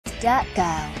Dirt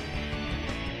Girl.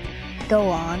 Go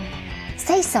on,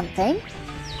 say something.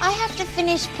 I have to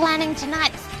finish planning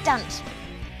tonight's stunt.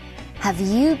 Have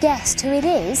you guessed who it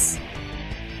is?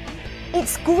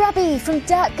 It's Grubby from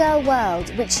Dirt Girl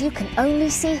World, which you can only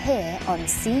see here on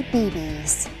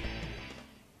CBeebies.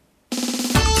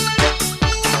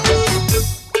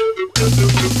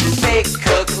 Big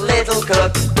cook, little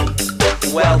cook,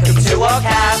 welcome to our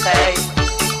cafe.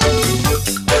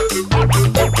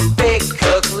 Big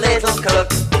cook, little cook,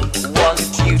 want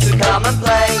you to come and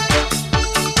play.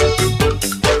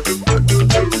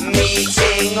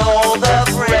 Meeting all the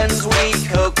friends we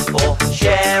cook for,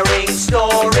 sharing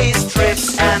stories,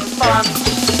 trips and fun.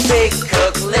 Big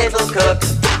cook, little cook,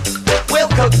 we'll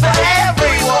cook for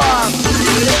everyone.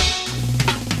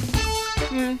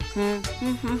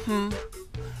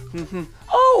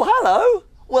 Oh, hello!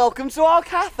 Welcome to our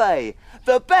cafe,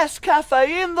 the best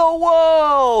cafe in the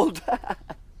world!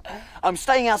 I'm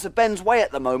staying out of Ben's way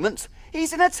at the moment.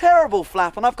 He's in a terrible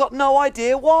flap and I've got no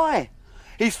idea why.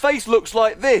 His face looks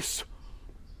like this.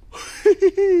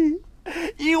 You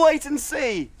wait and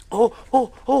see. Look,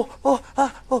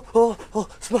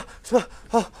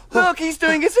 he's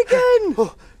doing it again.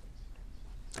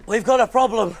 We've got a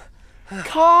problem.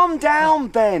 Calm down,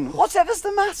 Ben. Whatever's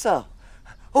the matter?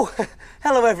 Oh,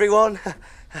 hello everyone.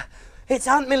 It's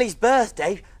Aunt Millie's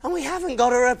birthday and we haven't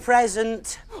got her a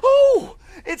present. Oh,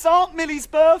 it's Aunt Millie's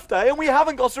birthday and we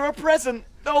haven't got her a present.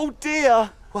 Oh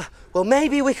dear. Well,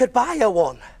 maybe we could buy her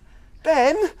one.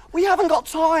 Ben, we haven't got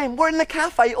time. We're in the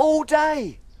cafe all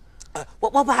day.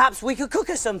 Well, perhaps we could cook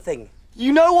her something.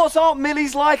 You know what Aunt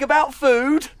Millie's like about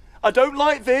food? I don't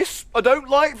like this, I don't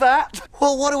like that.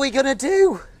 Well, what are we going to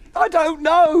do? I don't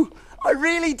know. I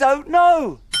really don't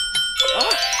know.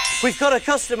 We've got a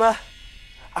customer.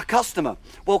 A customer?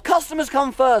 Well, customers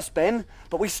come first, Ben,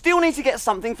 but we still need to get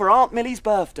something for Aunt Millie's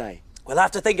birthday. We'll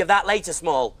have to think of that later,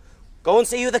 Small. Go and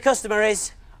see who the customer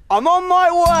is. I'm on my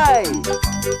way.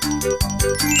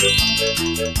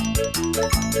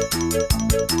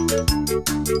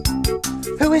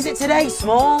 Who is it today,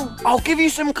 Small? I'll give you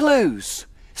some clues.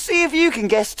 See if you can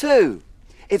guess too.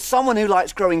 It's someone who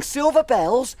likes growing silver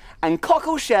bells and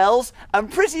cockle shells and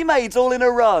pretty maids all in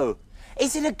a row.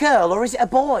 Is it a girl or is it a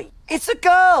boy? It's a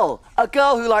girl. A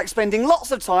girl who likes spending lots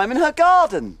of time in her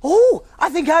garden. Oh, I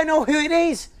think I know who it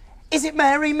is. Is it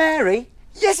Mary Mary?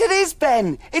 Yes, it is,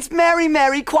 Ben. It's Mary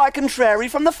Mary Quite Contrary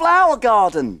from the flower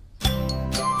garden.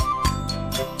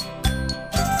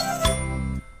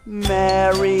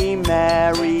 Mary,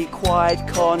 Mary, quite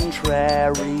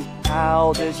contrary,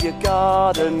 how does your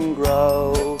garden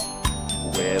grow?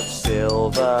 With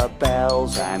silver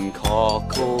bells and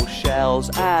cockle shells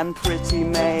and pretty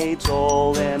maids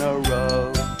all in a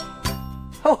row.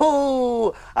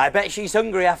 Oh, I bet she's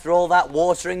hungry after all that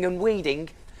watering and weeding.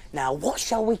 Now, what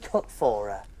shall we cook for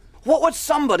her? What would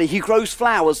somebody who grows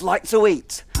flowers like to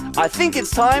eat? I think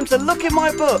it's time to look in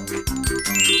my book.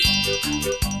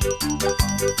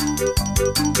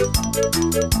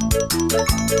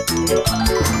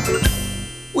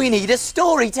 We need a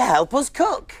story to help us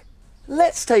cook.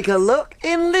 Let's take a look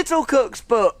in Little Cook's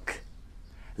book.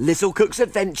 Little Cook's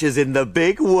Adventures in the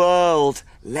Big World.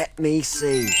 Let me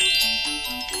see.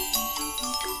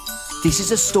 This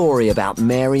is a story about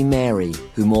Mary Mary,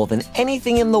 who more than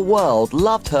anything in the world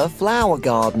loved her flower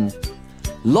garden.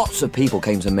 Lots of people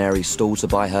came to Mary's stall to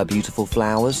buy her beautiful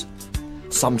flowers.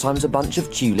 Sometimes a bunch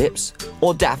of tulips,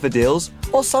 or daffodils,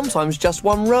 or sometimes just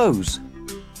one rose.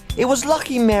 It was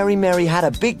lucky Mary Mary had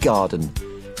a big garden,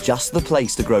 just the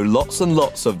place to grow lots and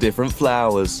lots of different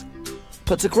flowers.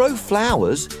 But to grow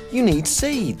flowers, you need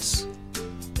seeds.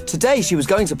 Today she was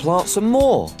going to plant some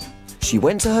more. She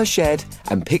went to her shed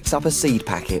and picked up a seed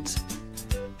packet.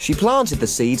 She planted the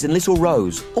seeds in little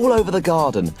rows all over the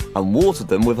garden and watered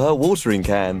them with her watering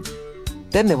can.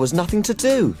 Then there was nothing to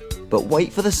do but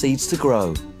wait for the seeds to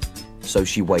grow. So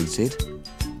she waited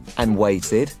and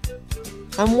waited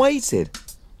and waited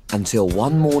until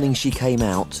one morning she came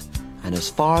out, and as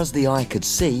far as the eye could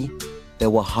see, there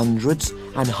were hundreds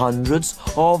and hundreds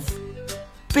of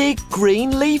big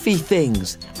green leafy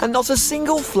things and not a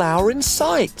single flower in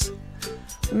sight.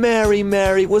 Mary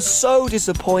Mary was so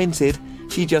disappointed,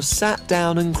 she just sat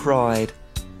down and cried.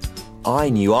 I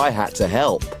knew I had to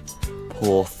help.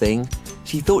 Poor thing,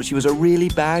 she thought she was a really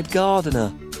bad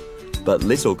gardener. But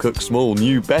Little Cook Small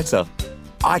knew better.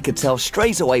 I could tell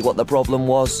straight away what the problem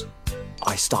was.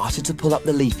 I started to pull up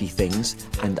the leafy things,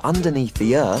 and underneath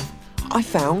the earth, I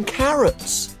found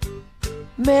carrots.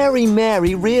 Mary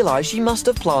Mary realised she must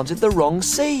have planted the wrong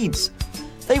seeds.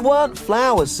 They weren't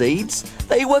flower seeds,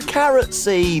 they were carrot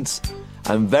seeds.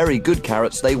 And very good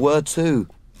carrots they were too.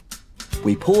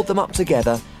 We pulled them up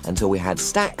together until we had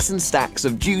stacks and stacks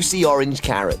of juicy orange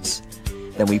carrots.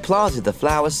 Then we planted the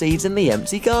flower seeds in the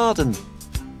empty garden.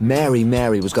 Mary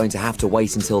was going to have to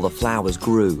wait until the flowers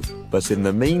grew, but in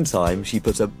the meantime, she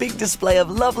put a big display of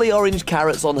lovely orange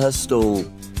carrots on her stall.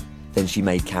 Then she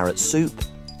made carrot soup,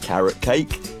 carrot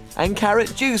cake, and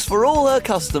carrot juice for all her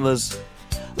customers.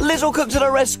 Little Cook to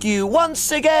the rescue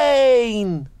once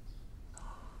again!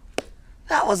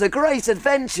 That was a great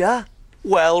adventure.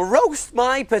 Well, roast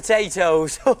my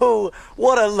potatoes. Oh,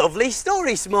 what a lovely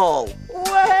story, Small.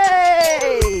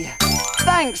 Way!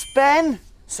 Thanks, Ben.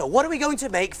 So what are we going to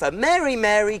make for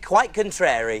Mary quite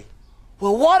contrary?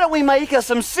 Well, why don't we make her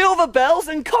some silver bells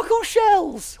and cockle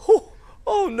shells?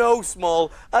 Oh no,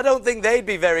 Small. I don't think they'd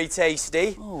be very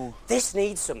tasty. Oh. This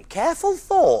needs some careful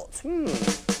thought.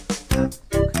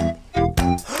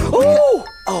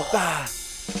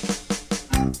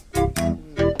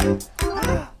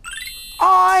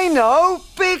 I know!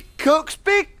 Big Cook's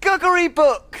Big Cookery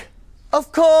book!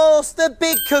 Of course, the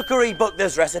Big Cookery book.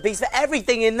 There's recipes for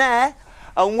everything in there.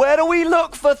 And where do we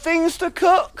look for things to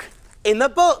cook? In the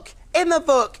book.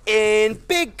 In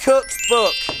Big Cook's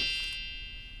book.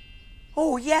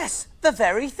 Oh, yes, the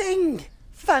very thing.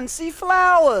 Fancy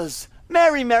flowers!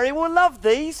 Mary will love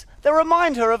these. They'll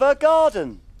remind her of her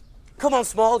garden. Come on,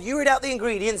 Small, you read out the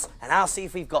ingredients and I'll see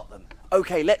if we've got them.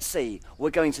 OK, let's see. We're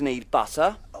going to need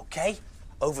butter. OK,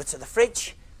 over to the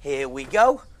fridge. Here we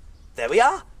go. There we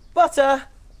are. Butter.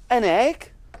 An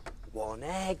egg. 1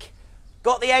 egg.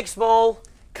 Got the egg, Small.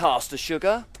 Caster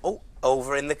sugar. Oh,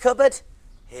 over in the cupboard.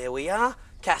 Here we are.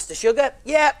 Caster sugar.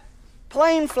 Yep.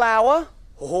 Plain flour.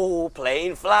 Oh,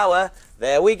 plain flour.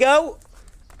 There we go.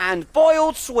 And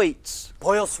boiled sweets.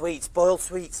 Boiled sweets.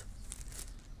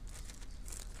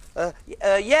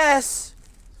 Yes.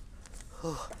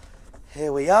 Oh,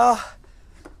 here we are.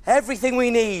 Everything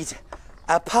we need,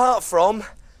 apart from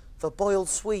the boiled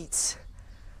sweets.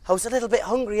 I was a little bit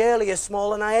hungry earlier,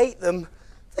 Small, and I ate them.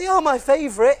 They are my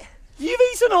favourite. You've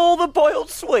eaten all the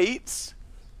boiled sweets?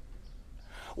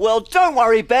 Well, don't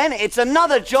worry, Ben. It's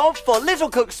another job for Little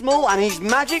Cook Small and his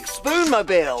magic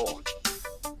spoonmobile.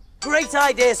 Great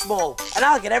idea, Small, and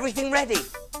I'll get everything ready.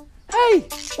 Hey,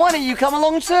 why don't you come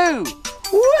along too?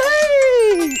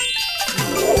 Whee!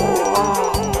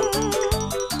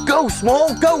 Go,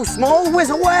 Small, whiz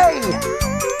away!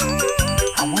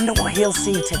 I wonder what he'll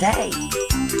see today.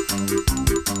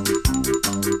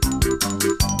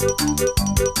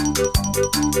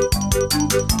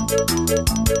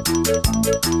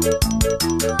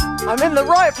 I'm in the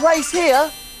right place here.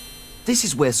 This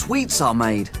is where sweets are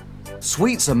made.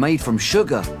 Sweets are made from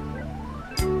sugar.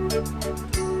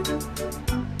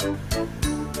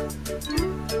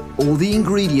 All the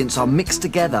ingredients are mixed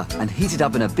together and heated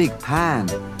up in a big pan.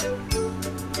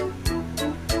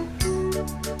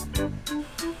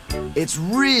 It's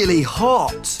really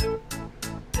hot.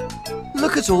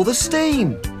 Look at all the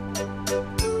steam.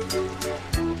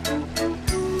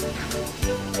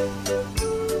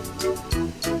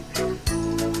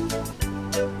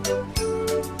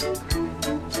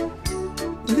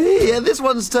 Yeah, this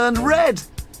one's turned red.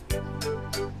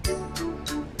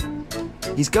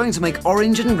 He's going to make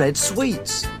orange and red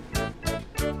sweets.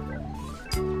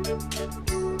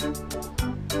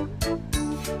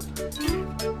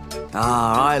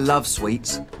 Ah, I love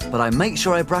sweets, but I make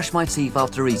sure I brush my teeth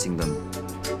after eating them.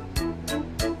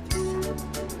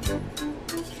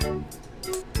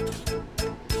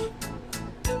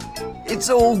 It's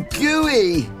all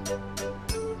gooey.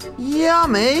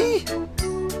 Yummy!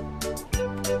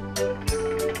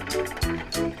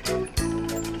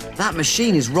 That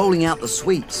machine is rolling out the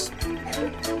sweets.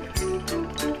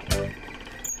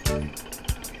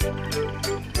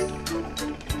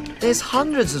 There's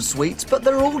hundreds of sweets, but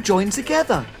they're all joined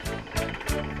together.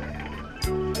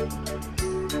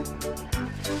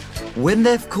 When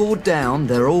they've cooled down,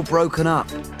 they're all broken up.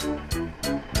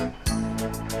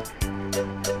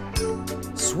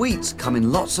 Sweets come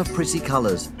in lots of pretty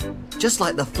colours, just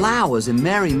like the flowers in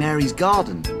Mary's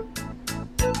garden.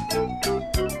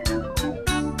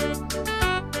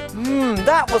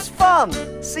 That was fun!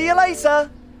 See you later!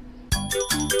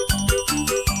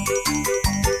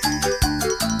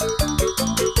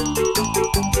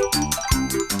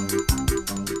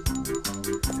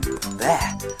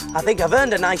 There, I think I've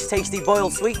earned a nice tasty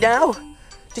boiled sweet now.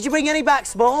 Did you bring any back,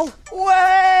 Small?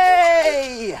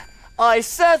 Way! I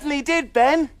certainly did,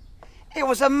 Ben. It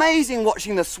was amazing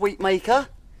watching the sweet maker.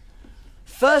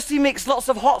 First he mixed lots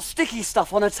of hot sticky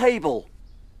stuff on a table.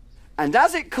 And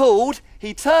as it cooled,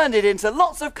 he turned it into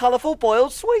lots of colourful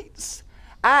boiled sweets.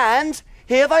 And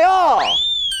here they are.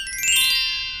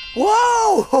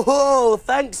 Whoa!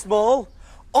 Thanks, Small.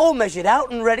 All measured out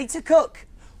and ready to cook.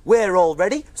 We're all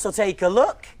ready, so take a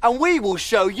look. And we will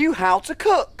show you how to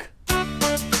cook.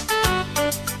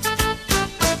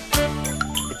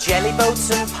 Jelly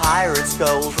boats and pirates'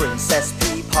 gold, princess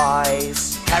pea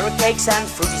pies, carrot cakes and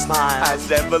fruity smiles,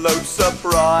 As envelope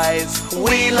surprise.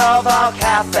 We love our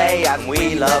cafe and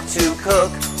we love to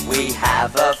cook. We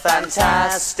have a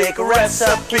fantastic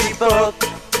recipe book.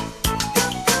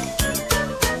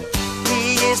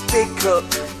 He is big cook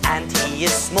and he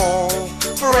is small.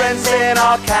 Friends in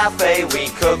our cafe, we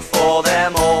cook for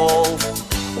them all.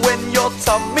 When your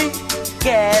tummy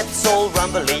Gets all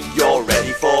rumbly, you're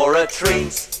ready for a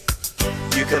treat.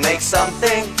 You can make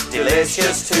something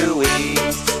delicious to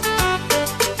eat.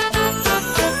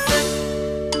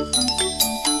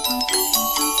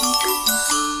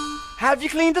 Have you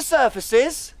cleaned the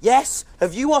surfaces? Yes,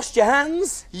 have you washed your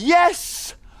hands?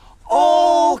 Yes!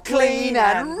 All clean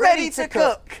and ready to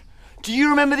cook. Do you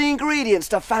remember the ingredients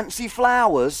to fancy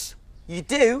flowers? You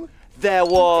do? There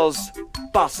was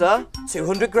butter,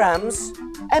 200 grams,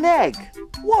 an egg,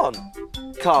 1.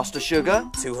 caster sugar,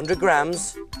 200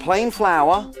 grams, plain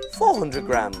flour, 400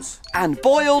 grams, and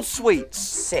boiled sweets.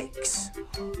 6.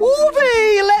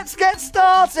 Whoopee! Let's get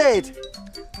started!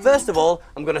 First of all,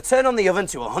 I'm going to turn on the oven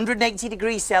to 180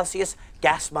 degrees Celsius,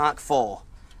 gas mark 4.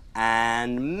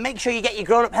 And make sure you get your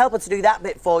grown-up helper to do that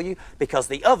bit for you, because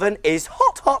the oven is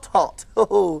hot, hot, hot.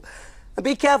 And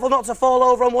be careful not to fall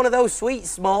over on one of those sweets,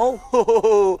 Small.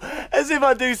 As if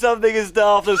I do something as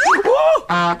daft as...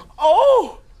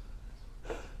 Oh!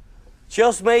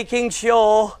 Just making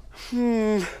sure.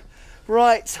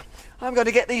 Right, I'm going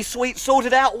to get these sweets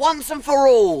sorted out once and for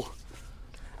all.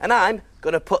 And I'm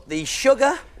going to put the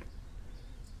sugar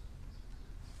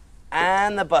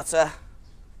and the butter,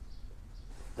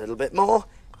 a little bit more,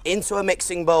 into a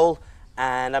mixing bowl,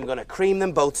 and I'm going to cream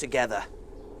them both together.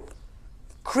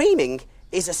 Creaming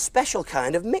is a special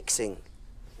kind of mixing.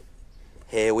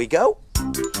 Here we go.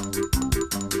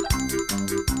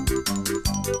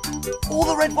 All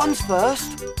the red ones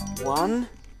first. 1,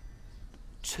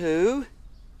 2,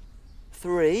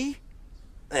 3.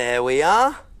 There we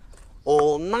are.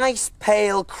 All nice,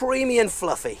 pale, creamy and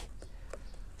fluffy.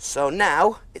 So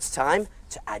now it's time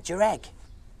to add your egg.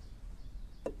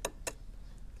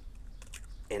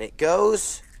 In it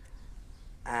goes.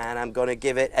 And I'm going to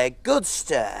give it a good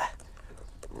stir.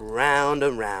 Round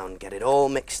and round, get it all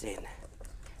mixed in.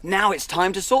 Now it's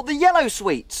time to sort the yellow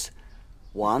sweets.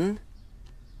 1,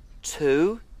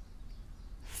 2,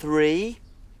 3,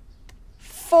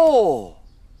 4.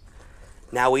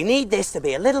 Now we need this to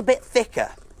be a little bit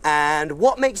thicker. And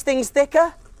what makes things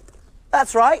thicker?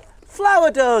 That's right,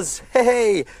 flour does.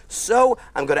 Hey, so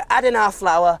I'm going to add in our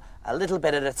flour a little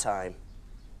bit at a time.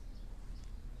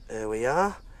 There we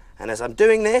are. And as I'm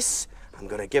doing this, I'm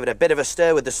going to give it a bit of a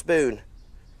stir with the spoon.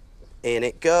 In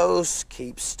it goes,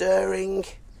 keep stirring,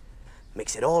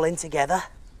 mix it all in together.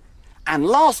 And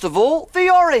last of all, the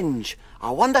orange.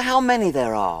 I wonder how many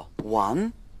there are.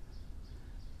 1,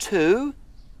 2,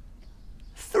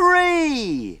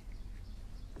 3.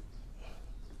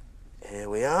 Here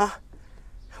we are.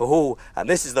 Oh, and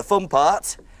this is the fun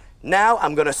part. Now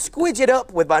I'm going to squidge it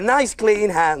up with my nice clean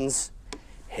hands.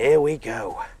 Here we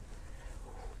go.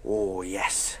 Oh,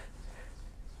 yes.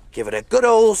 Give it a good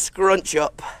old scrunch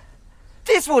up.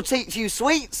 This will teach you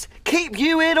sweets. Keep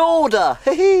you in order.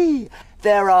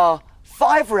 There are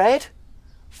 5 red,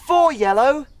 4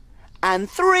 yellow, and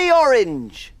 3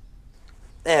 orange.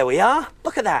 There we are.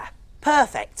 Look at that.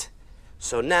 Perfect.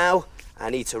 So now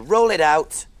I need to roll it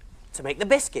out to make the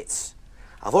biscuits.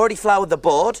 I've already floured the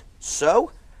board,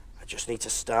 so I just need to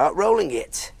start rolling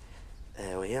it.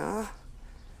 There we are.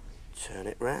 Turn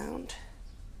it round.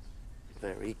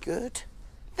 Very good.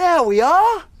 There we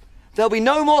are. There'll be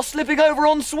no more slipping over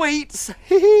on sweets.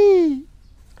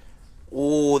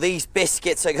 Oh, these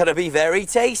biscuits are going to be very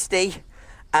tasty.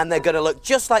 And they're going to look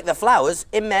just like the flowers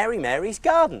in Mary Mary's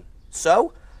garden.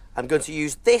 So, I'm going to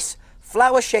use this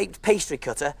flower-shaped pastry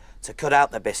cutter to cut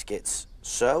out the biscuits.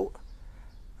 So,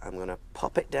 I'm going to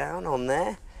pop it down on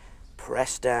there,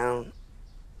 press down.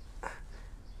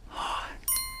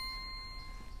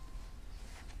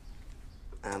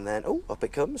 And then, oh, up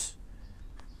it comes.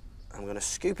 I'm going to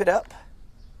scoop it up.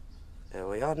 There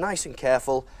we are, nice and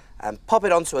careful, and pop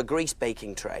it onto a grease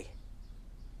baking tray.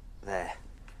 There.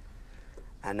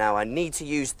 And now I need to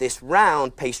use this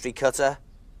round pastry cutter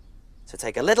to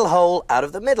take a little hole out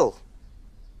of the middle.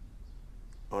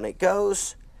 On it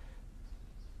goes.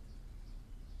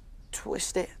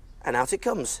 Twist it, and out it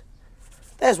comes.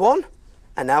 There's one,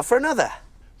 and now for another.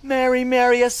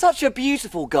 Mary has such a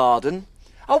beautiful garden.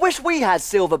 I wish we had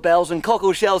silver bells and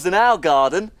cockle shells in our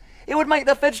garden. It would make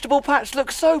the vegetable patch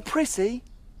look so pretty.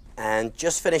 And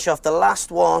just finish off the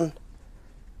last one.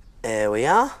 There we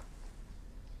are.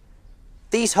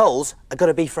 These holes are going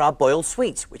to be for our boiled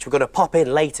sweets, which we're going to pop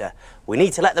in later. We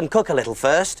need to let them cook a little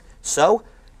first. So,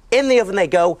 in the oven they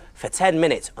go for 10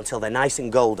 minutes until they're nice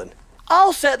and golden.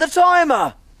 I'll set the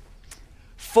timer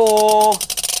for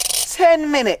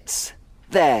 10 minutes.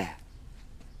 There.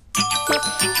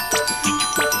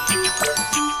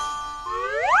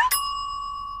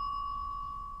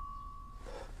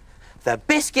 The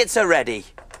biscuits are ready.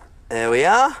 There we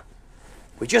are.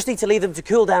 We just need to leave them to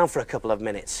cool down for a couple of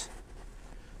minutes.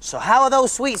 So how are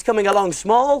those sweets coming along,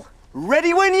 Small?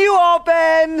 Ready when you are,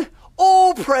 Ben.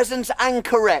 All present and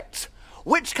correct.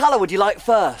 Which colour would you like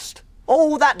first?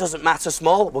 Oh, that doesn't matter,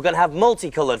 Small. We're going to have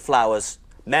multicoloured flowers.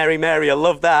 Mary, I'll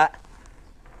love that.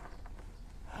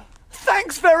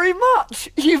 Thanks very much.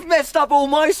 You've messed up all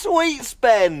my sweets,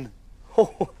 Ben.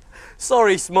 Oh,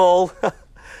 sorry, Small.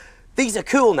 These are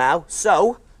cool now,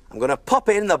 so I'm going to pop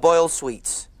in the boiled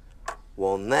sweets.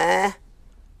 One there,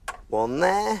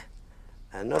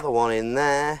 another one in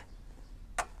there,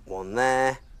 one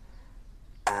there,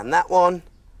 and that one,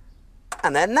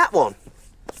 and then that one.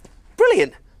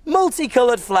 Brilliant.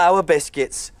 Multicoloured flour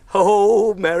biscuits.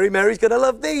 Oh, Mary's going to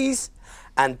love these.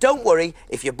 And don't worry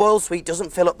if your boiled sweet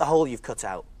doesn't fill up the hole you've cut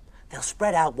out. They'll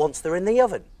spread out once they're in the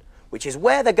oven, which is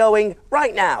where they're going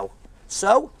right now.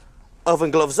 So,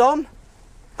 oven gloves on,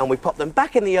 and we pop them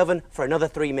back in the oven for another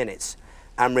 3 minutes.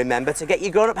 And remember to get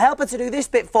your grown-up helper to do this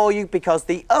bit for you because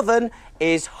the oven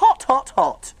is hot, hot,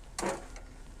 hot.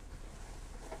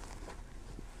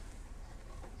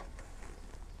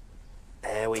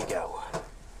 There we go.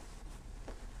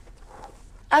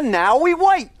 And now we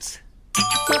wait.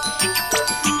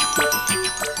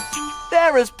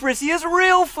 They're as pretty as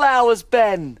real flowers,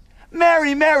 Ben.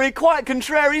 Mary, quite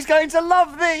contrary's going to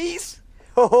love these.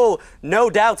 Oh, no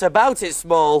doubt about it,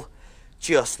 Small.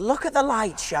 Just look at the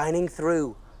light shining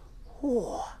through.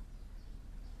 Oh.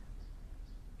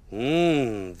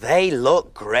 They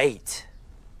look great.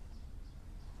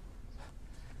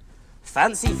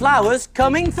 Fancy flowers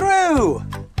coming through.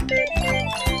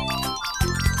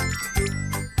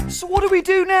 So what do we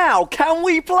do now? Can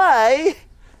we play?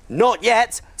 Not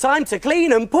yet. Time to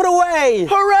clean and put away.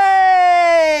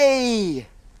 Hooray!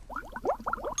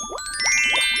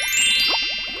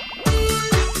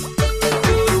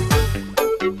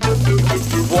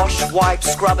 Wash, wipe,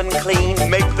 scrub and clean.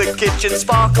 Make the kitchen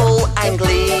sparkle and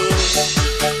gleam.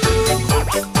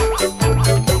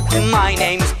 My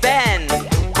name's Ben.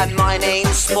 And my name's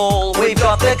Small. We've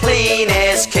got the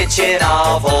cleanest kitchen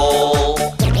of all.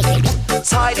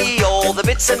 Tidy all the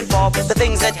bits and bobs, The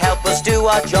things that help us do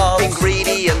our jobs.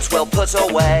 ingredients well put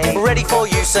away. Ready for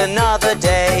use another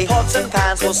day. Pots and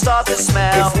pans will start to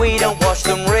smell If we don't wash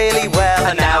them really well.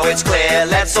 And now it's clear,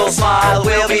 let's all smile.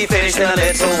 We'll be finished in a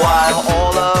little while.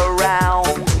 All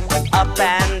around, Up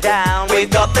and down. we've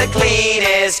got the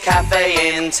cleanest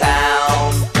cafe in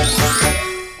town.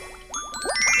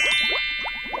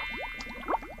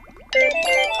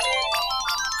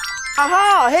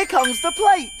 Aha! Here comes the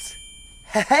plate.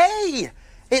 Hey!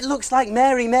 It looks like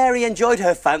Mary enjoyed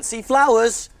her fancy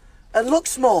flowers. And look,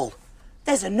 Small,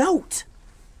 there's a note.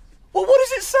 Well, what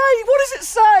does it say? What does it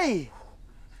say?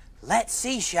 Let's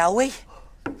see, shall we?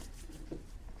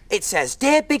 It says,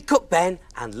 Dear Big Cook Ben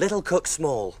and Little Cook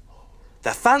Small,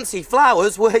 the fancy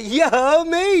flowers were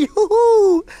yummy!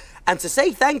 Hoo-hoo. And to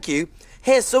say thank you,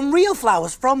 here's some real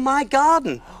flowers from my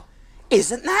garden.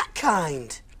 Isn't that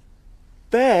kind?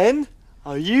 Ben,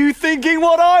 are you thinking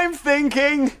what I'm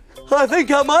thinking? I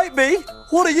think I might be.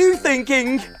 What are you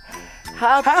thinking?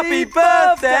 Happy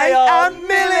birthday, Aunt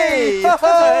Millie!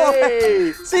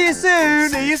 Hey. See you soon!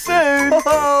 See you soon!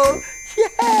 Oh,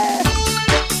 yeah!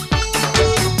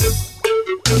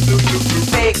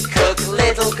 Big cook,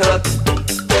 little cook,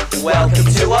 welcome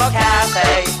to our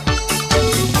cafe.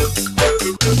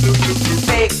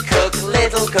 Big cook,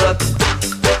 little cook,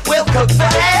 we'll cook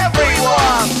for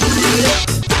everyone.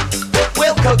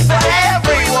 We'll cook for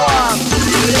everyone.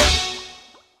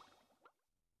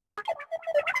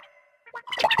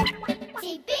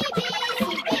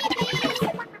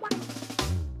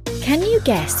 Can you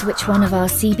guess which one of our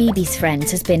CBeebies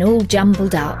friends has been all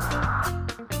jumbled up?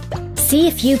 See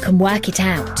if you can work it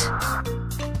out.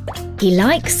 He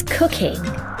likes cooking.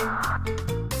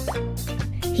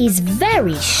 He's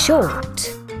very short.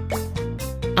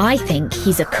 I think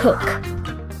he's a cook.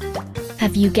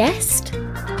 Have you guessed?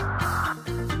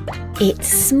 It's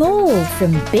Small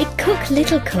from Big Cook,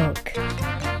 Little Cook.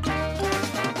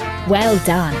 Well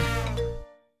done.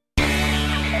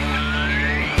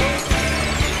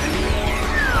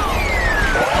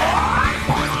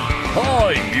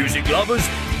 Hi, music lovers.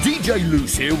 DJ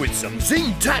Loose here with some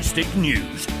zing-tastic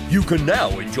news. You can now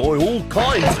enjoy all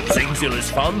kinds of Zingzilla's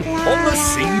fun on the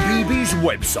CBeebies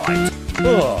website.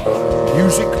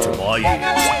 Music to my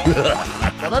ears.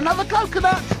 Got another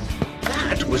coconut.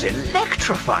 That was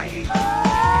electrifying.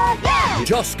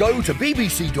 Just go to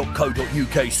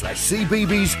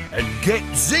bbc.co.uk/CBeebies and get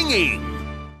zinging.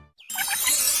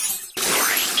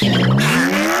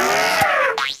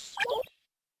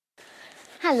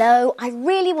 Hello, I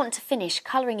really want to finish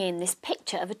colouring in this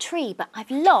picture of a tree, but I've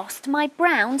lost my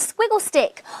brown squiggle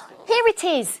stick. Here it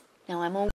is. Now I'm all